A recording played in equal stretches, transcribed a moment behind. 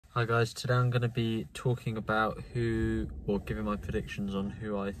Hi guys, today I'm going to be talking about giving my predictions on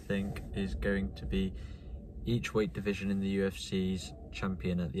who I think is going to be each weight division in the UFC's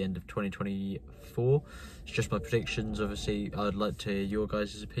champion at the end of 2024. It's just my predictions. Obviously, I'd like to hear your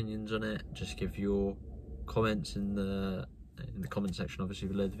guys' opinions on it. Just give your comments in the comment section, obviously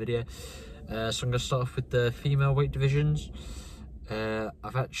below the video. So I'm going to start off with the female weight divisions.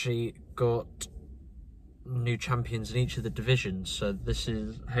 I've actually got new champions in each of the divisions, so this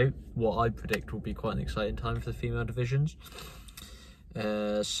is what I predict will be quite an exciting time for the female divisions.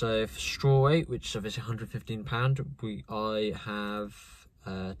 So for strawweight, which is obviously £115, I have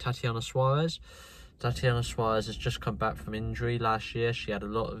Tatiana Suarez. Tatiana Suarez has just come back from injury last year. She had a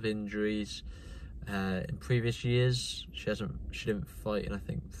lot of injuries in previous years. She didn't fight in I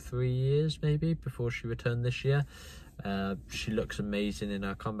think 3 years maybe before she returned this year. She looks amazing in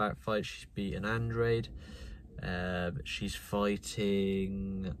her comeback fight. She's beaten Andrade. She's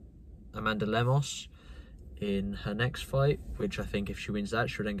fighting Amanda Lemos in her next fight, which I think if she wins that,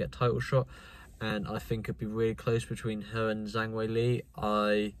 she'll then get title shot. And I think it'd be really close between her and Zhang Weili.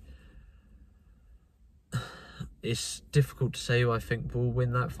 It's difficult to say who I think will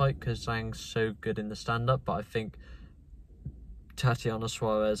win that fight because Zhang's so good in the stand-up, but I think Tatiana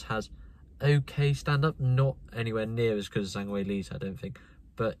Suarez has okay stand-up, not anywhere near as good as Zhang Weili's, I don't think.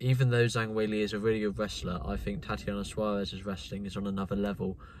 But even though Zhang Weili is a really good wrestler, I think Tatiana Suarez's wrestling is on another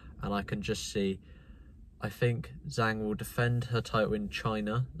level, and I can just see, I think Zhang will defend her title in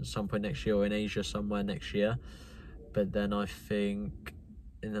China at some point next year, or in Asia somewhere next year. But then I think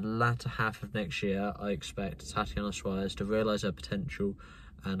in the latter half of next year, I expect Tatiana Suarez to realise her potential,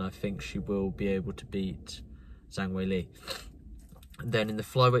 and I think she will be able to beat Zhang Weili. Then in the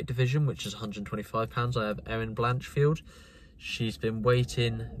flyweight division, which is £125, I have Erin Blanchfield. She's been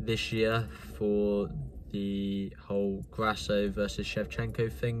waiting this year for the whole Grasso versus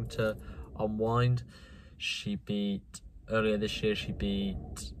Shevchenko thing to unwind. Earlier this year, she beat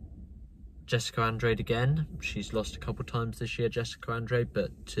Jessica Andrade again. She's lost a couple times this year, Jessica Andrade,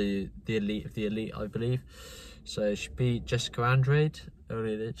 but to the elite of the elite, I believe. So she beat Jessica Andrade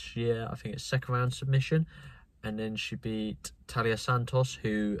earlier this year. I think it's second round submission. And then she beat Talia Santos,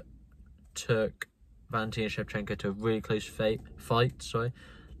 who took Valentina Shevchenko to a really close fight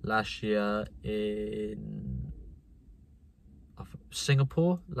last year in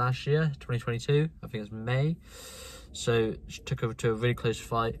Singapore, 2022. I think it was May. So she took her to a really close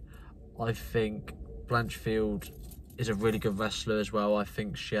fight. I think Blanchfield is a really good wrestler as well. I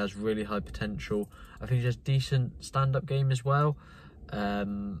think she has really high potential. I think she has decent stand-up game as well.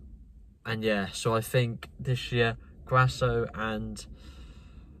 And yeah, so I think this year Grasso and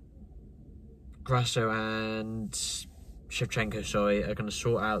Shevchenko, are going to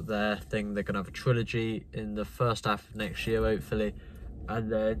sort out their thing. They're going to have a trilogy in the first half of next year, hopefully.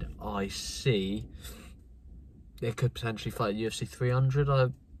 And then I see they could potentially fight UFC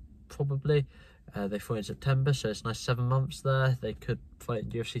 300, probably. They fought in September, so it's a nice 7 months there. They could fight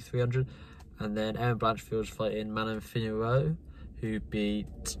UFC 300. And then Erin Blanchfield's fighting Manon Fiorot, who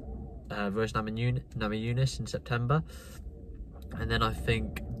beat Rose Namajunas in September. And then I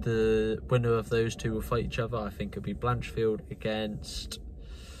think the winner of those two will fight each other. I think it'll be Blanchfield against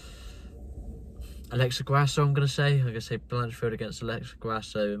Alexa Grasso, I'm going to say. Blanchfield against Alexa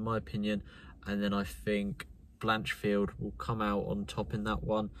Grasso, in my opinion. And then I think Blanchfield will come out on top in that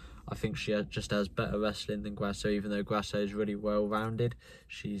one. I think she just has better wrestling than Grasso, even though Grasso is really well-rounded.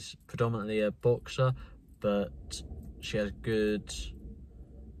 She's predominantly a boxer, but she has good...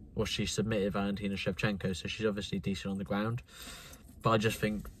 Well, she submitted Valentina Shevchenko, so she's obviously decent on the ground. But I just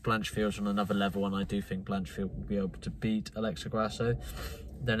think Blanchfield's on another level, and I do think Blanchfield will be able to beat Alexa Grasso.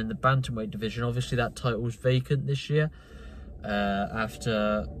 Then in the bantamweight division, obviously that title's vacant this year.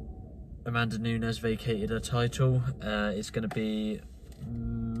 After Amanda Nunes vacated her title, it's going to be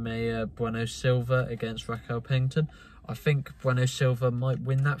Maya Bueno Silva against Raquel Pennington. I think Bueno Silva might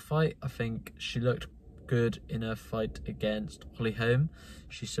win that fight. I think she looked good in her fight against Holly Holm.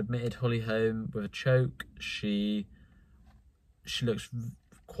 She submitted Holly Holm with a choke. She looks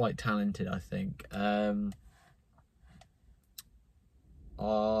quite talented, I think. I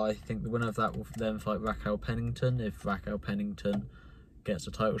think the winner of that will then fight Raquel Pennington, if Raquel Pennington gets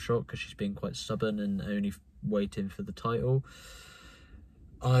a title shot, because she's been quite stubborn and only waiting for the title.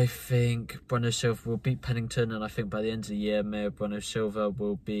 I think Bueno Silva will beat Pennington, and I think by the end of the year, Maya Bueno Silva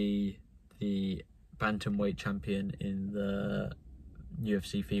will be the bantamweight champion in the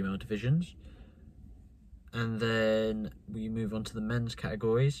UFC female divisions. And then we move on to the men's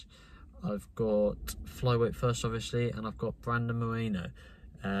categories. I've got flyweight first, obviously, and I've got Brandon Moreno.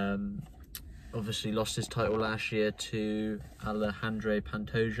 obviously lost his title last year to Alejandro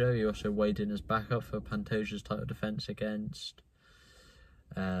Pantoja. He also weighed in as backup for Pantoja's title defence against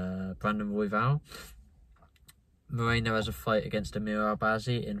Brandon Royval. Moreno has a fight against Amir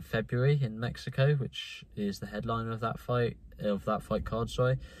Albazi in February in Mexico, which is the headliner of that fight card.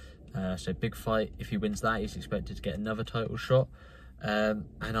 So big fight. If he wins that, he's expected to get another title shot. And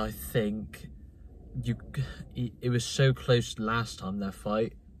I think it was so close last time, their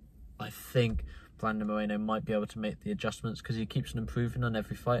fight. I think Brandon Moreno might be able to make the adjustments because he keeps on improving on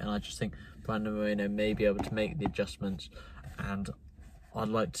every fight, and I just think Brandon Moreno may be able to make the adjustments, and I'd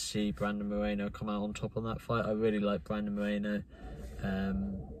like to see Brandon Moreno come out on top on that fight. I really like Brandon Moreno.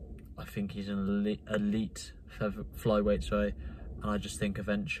 I think he's an elite flyweight, and I just think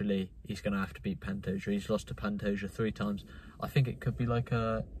eventually he's going to have to beat Pantoja. He's lost to Pantoja 3 times. I think it could be like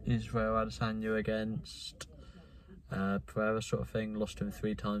a Israel Adesanya against Pereira sort of thing. Lost him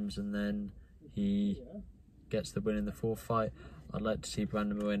 3 times and then he gets the win in the 4th fight. I'd like to see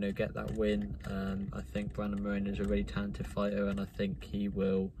Brandon Moreno get that win. I think Brandon Moreno is a really talented fighter, and I think he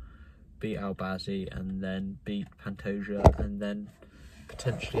will beat Albazi and then beat Pantoja and then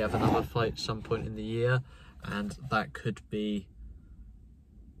potentially have another fight some point in the year, and that could be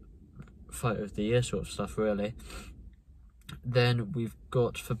fight of the year sort of stuff, really. Then we've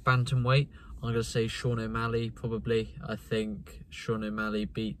got for bantamweight, I'm going to say Sean O'Malley probably. I think Sean O'Malley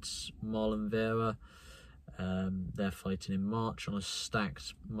beats Marlon Vera. They're fighting in March on a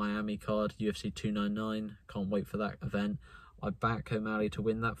stacked Miami card, UFC 299. Can't wait for that event. I back O'Malley to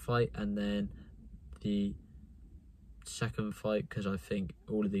win that fight, and then the second fight, because I think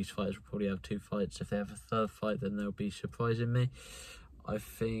all of these fighters will probably have 2 fights. If they have a 3rd fight, then they'll be surprising me. I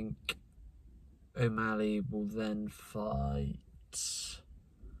think O'Malley will then fight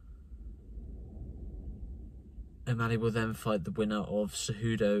the winner of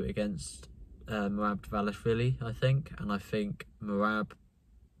Cejudo against Merab Dvalishvili, I think, and I think Merab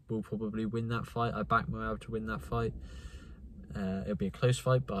will probably win that fight. I back Merab to win that fight. It'll be a close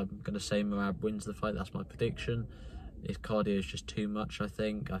fight, but I'm going to say Merab wins the fight. That's my prediction. His cardio is just too much, I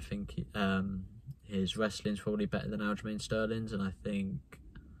think. I think his wrestling's probably better than Aljamain Sterling's, and I think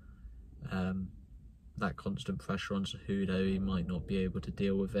that constant pressure on Cejudo, he might not be able to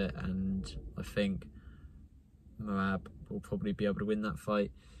deal with it, and I think Merab will probably be able to win that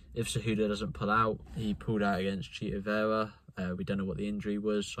fight. If Cejudo doesn't pull out, he pulled out against Chito Vera. We don't know what the injury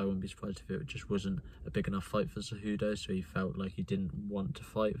was, so I wouldn't be surprised if it just wasn't a big enough fight for Cejudo, so he felt like he didn't want to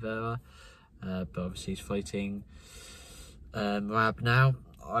fight Vera. But obviously he's fighting Merab now.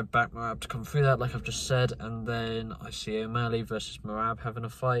 I back Merab to come through that, like I've just said, and then I see O'Malley versus Merab having a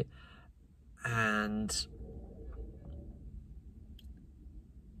fight, and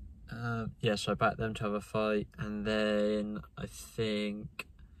so I back them to have a fight, and then I think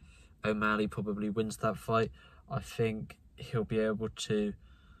O'Malley probably wins that fight. I think he'll be able to.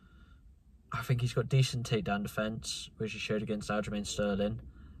 I think he's got decent takedown defense, which he showed against Aljamain Sterling,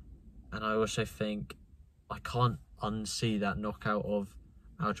 and I also think I can't unsee that knockout of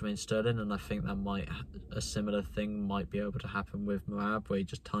Aljamain Sterling, and I think that a similar thing might be able to happen with Merab, where he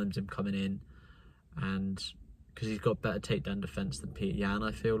just times him coming in, and because he's got better takedown defense than Peter Yan,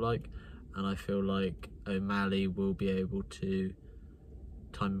 I feel like, and I feel like O'Malley will be able to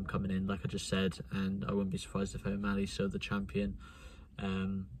time him coming in, like I just said, and I wouldn't be surprised if O'Malley's still the champion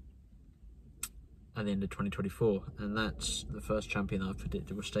at the end of 2024, and that's the first champion that I've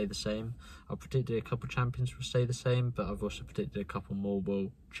predicted will stay the same. I've predicted a couple champions will stay the same, but I've also predicted a couple more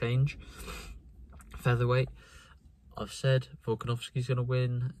will change. Featherweight, I've said Volkanovski's going to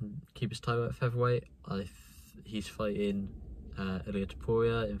win and keep his title at featherweight. He's fighting Ilia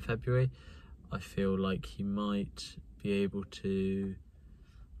Topuria in February. I feel like he might be able to,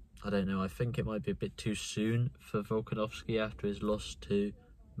 I don't know, I think it might be a bit too soon for Volkanovski after his loss to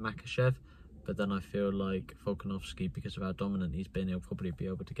Makhachev, but then I feel like Volkanovski, because of how dominant he's been, he'll probably be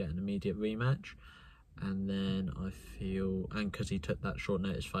able to get an immediate rematch. And then I feel, and because he took that short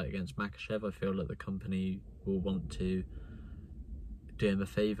notice fight against Makhachev, I feel like the company will want to do him a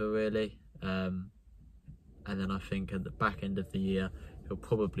favour, really. And then I think at the back end of the year, he'll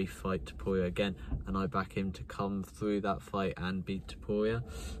probably fight Topuria again, and I back him to come through that fight and beat Topuria.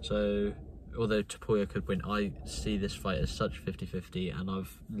 So although Topuria could win, I see this fight as such 50-50, and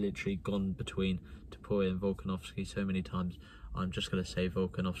I've literally gone between Topuria and Volkanovski so many times. I'm just going to say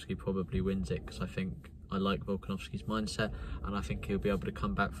Volkanovski probably wins it, because I think I like Volkanovski's mindset, and I think he'll be able to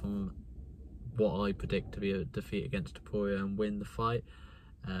come back from what I predict to be a defeat against Topuria and win the fight.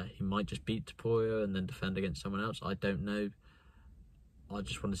 He might just beat Topuria and then defend against someone else. I don't know. I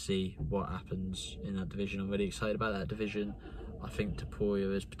just want to see what happens in that division. I'm really excited about that division. I think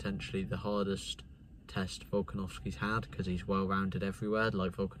Topuria is potentially the hardest test Volkanovski's had because he's well-rounded everywhere,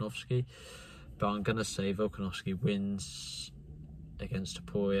 like Volkanovski. But I'm going to say Volkanovski wins against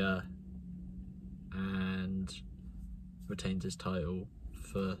Topuria and retains his title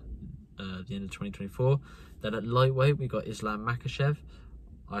for the end of 2024. Then at lightweight, we got Islam Makhachev.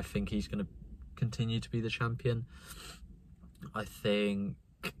 I think he's going to continue to be the champion. I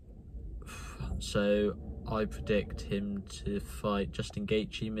predict him to fight Justin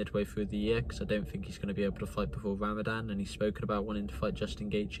Gaethje midway through the year because I don't think he's going to be able to fight before Ramadan, and he's spoken about wanting to fight Justin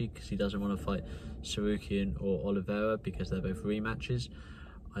Gaethje because he doesn't want to fight Sarukian or Oliveira because they're both rematches.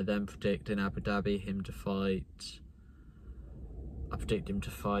 I then predict in Abu Dhabi him to fight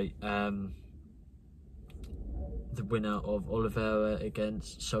the winner of Oliveira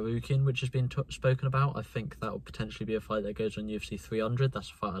against Sarukian, which has been spoken about. I think that will potentially be a fight that goes on UFC 300. That's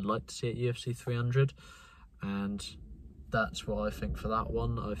a fight I'd like to see at UFC 300, and that's what I think for that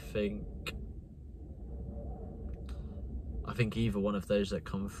one. I think either one of those that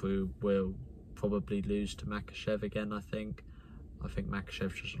come through will probably lose to Makhachev again. I think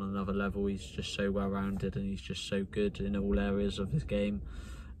Makhachev's just on another level. He's just so well-rounded and he's just so good in all areas of his game.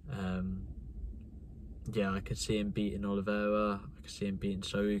 Yeah, I could see him beating Oliveira. I could see him beating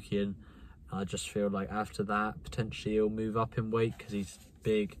Sarukian. I just feel like after that, potentially he'll move up in weight because he's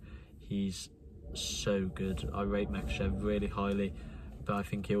big. He's so good. I rate Makhachev really highly, but I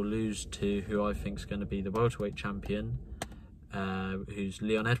think he'll lose to who I think is going to be the welterweight champion, who's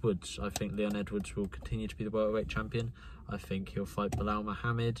Leon Edwards. I think Leon Edwards will continue to be the welterweight champion. I think he'll fight Bilal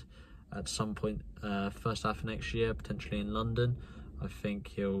Muhammad at some point first half of next year, potentially in London. I think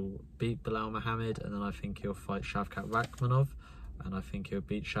he'll beat Bilal Muhammad, and then I think he'll fight Shavkat Rakhmonov, and I think he'll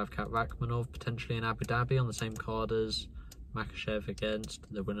beat Shavkat Rakhmonov potentially in Abu Dhabi on the same card as Makhachev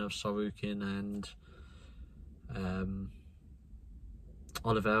against the winner of Sarukian and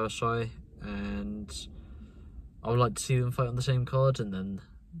Oliveira, and I would like to see them fight on the same card, and then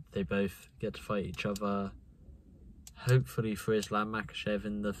they both get to fight each other, hopefully for Islam Makhachev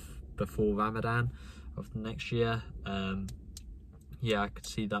in the before Ramadan of the next year. Yeah, I could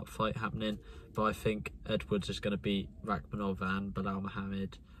see that fight happening, but I think Edwards is going to beat Rakhmonov and Bilal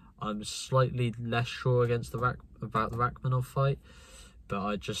Muhammad. I'm slightly less sure about the Rakhmonov fight, but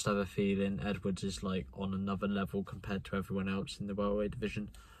I just have a feeling Edwards is like on another level compared to everyone else in the welterweight division.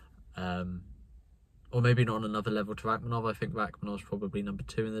 Or maybe not on another level to Rakhmonov. I think Rakhmonov's probably number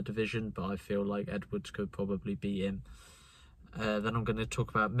 2 in the division, but I feel like Edwards could probably beat him. Then I'm going to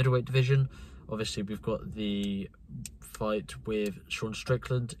talk about middleweight division. Obviously, we've got the fight with Sean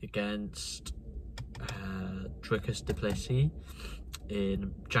Strickland against Dricus du Plessis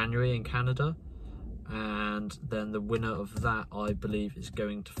in January in Canada, and then the winner of that, I believe, is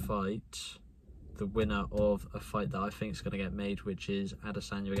going to fight the winner of a fight that I think is going to get made, which is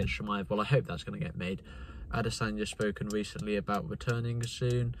Adesanya against Chimaev. Well, I hope that's going to get made. Adesanya's spoken recently about returning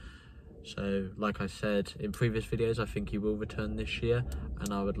soon. So, like I said in previous videos, I think he will return this year,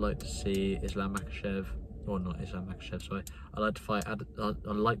 and I would like to see Islam Makhachev, or not Islam Makhachev, sorry. I'd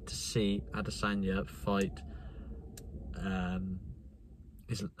like to see Adesanya fight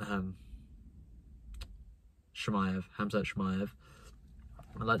Chimaev, Khamzat Chimaev.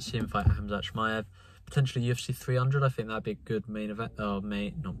 I'd like to see him fight Khamzat Chimaev, potentially UFC 300. I think that'd be a good main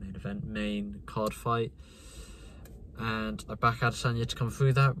card fight. And I back Adesanya to come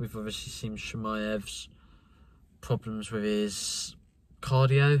through that. We've obviously seen Chimaev's problems with his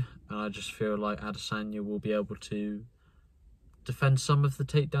cardio, and I just feel like Adesanya will be able to defend some of the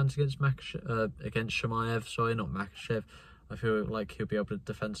takedowns against Chimaev. Sorry, not Makhachev. I feel like he'll be able to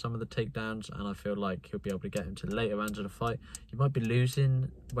defend some of the takedowns, and I feel like he'll be able to get into the later rounds of the fight. He might be losing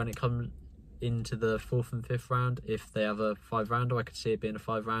when it comes into the 4th and 5th round. If they have a 5-rounder, I could see it being a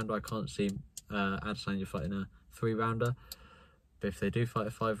 5-rounder. I can't see Adesanya fighting a 3-rounder, but if they do fight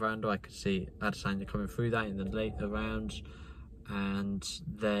a 5-rounder, I could see Adesanya coming through that in the later rounds, and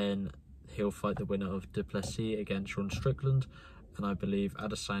then he'll fight the winner of du Plessis against Sean Strickland, and I believe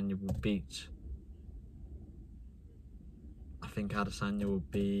Adesanya will beat. I think Adesanya will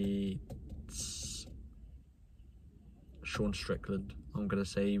beat Sean Strickland. I'm going to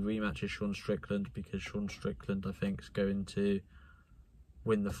say he rematches Sean Strickland because Sean Strickland, I think, is going to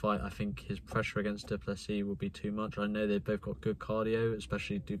win the fight. I think his pressure against du Plessis will be too much. I know they've both got good cardio,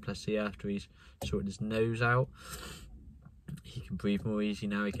 especially du Plessis after he's sorted his nose out. He can breathe more easy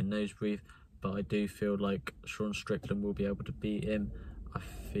now, he can nose breathe, but I do feel like Sean Strickland will be able to beat him. I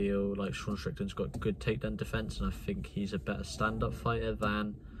feel like Sean Strickland's got good takedown defense, and I think he's a better stand-up fighter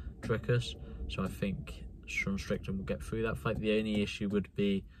than Dricus, so I think Sean Strickland will get through that fight. The only issue would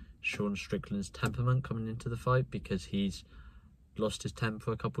be Sean Strickland's temperament coming into the fight, because he's lost his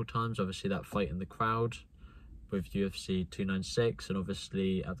temper a couple of times. Obviously that fight in the crowd with UFC 296, and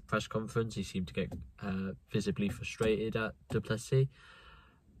obviously at the press conference he seemed to get visibly frustrated at Duplessis.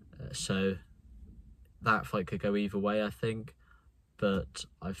 So that fight could go either way, I think. But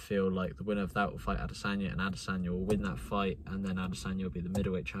I feel like the winner of that will fight Adesanya, and Adesanya will win that fight, and then Adesanya will be the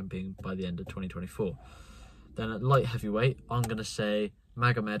middleweight champion by the end of 2024. Then at light heavyweight, I'm going to say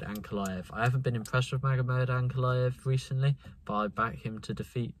Magomed Ankalaev. I haven't been impressed with Magomed Ankalaev recently, but I back him to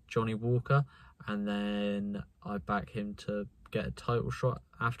defeat Johnny Walker, and then I back him to get a title shot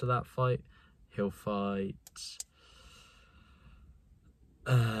after that fight. He'll fight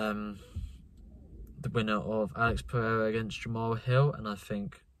the winner of Alex Pereira against Jamal Hill, and I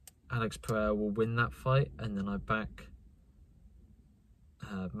think Alex Pereira will win that fight, and then I back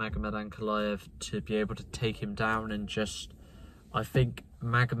Magomed Ankalaev to be able to take him down, and just, I think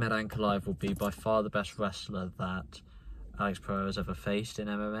Magomed Ankalaev will be by far the best wrestler that Alex Pereira has ever faced in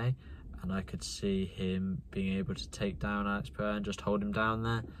MMA, and I could see him being able to take down Alex Pereira and just hold him down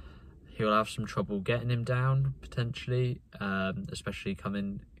there. He'll have some trouble getting him down, potentially, especially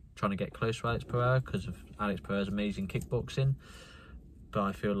trying to get close to Alex Pereira because of Alex Pereira's amazing kickboxing. But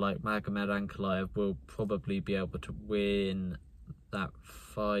I feel like Magomed Ankalaev will probably be able to win that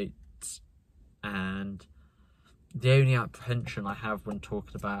fight. And the only apprehension I have when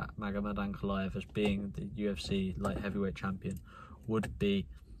talking about Magomed Ankalaev as being the UFC light heavyweight champion would be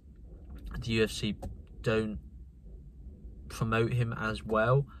the UFC don't promote him as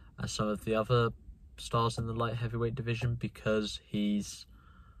well as some of the other stars in the light heavyweight division because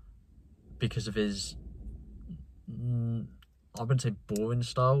of his, I wouldn't say boring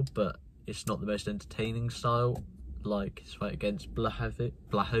style, but it's not the most entertaining style. Like his fight against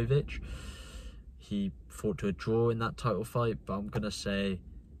Blachowicz, he fought to a draw in that title fight, but I'm going to say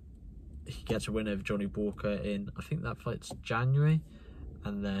he gets a win over Johnny Walker in, I think that fight's January,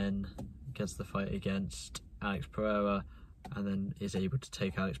 and then gets the fight against Alex Pereira, and then is able to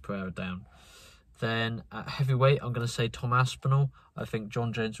take Alex Pereira down. Then at heavyweight, I'm going to say Tom Aspinall. I think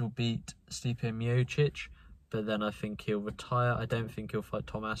John Jones will beat Stipe Miocic, but then I think he'll retire. I don't think he'll fight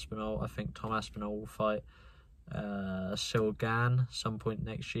Tom Aspinall. I think Tom Aspinall will fight Cyril Gane some point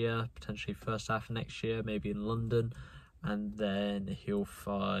next year, potentially first half of next year, maybe in London, and then he'll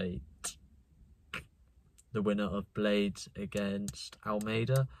fight the winner of Blades against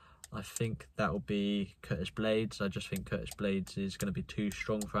Almeida. I think that will be Curtis Blades. I just think Curtis Blades is going to be too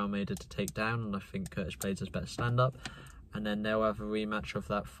strong for Almeida to take down, and I think Curtis Blades has better stand-up. And then they'll have a rematch of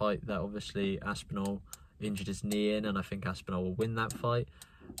that fight that obviously Aspinall injured his knee in, and I think Aspinall will win that fight.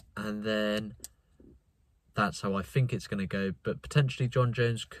 And then that's how I think it's going to go. But potentially John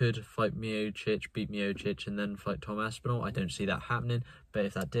Jones could fight Miocic, beat Miocic, and then fight Tom Aspinall. I don't see that happening, but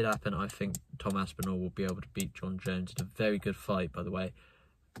if that did happen, I think Tom Aspinall will be able to beat John Jones in a very good fight, by the way,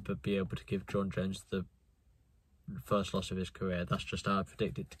 but be able to give John Jones the first loss of his career. That's just how I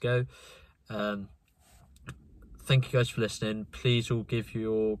predict it to go. Thank you guys for listening. Please all give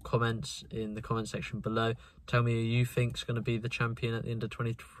your comments in the comment section below. Tell me who you think is going to be the champion at the end of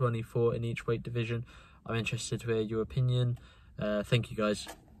 2024 in each weight division. I'm interested to hear your opinion. Thank you guys.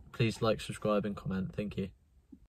 Please like, subscribe and comment. Thank you.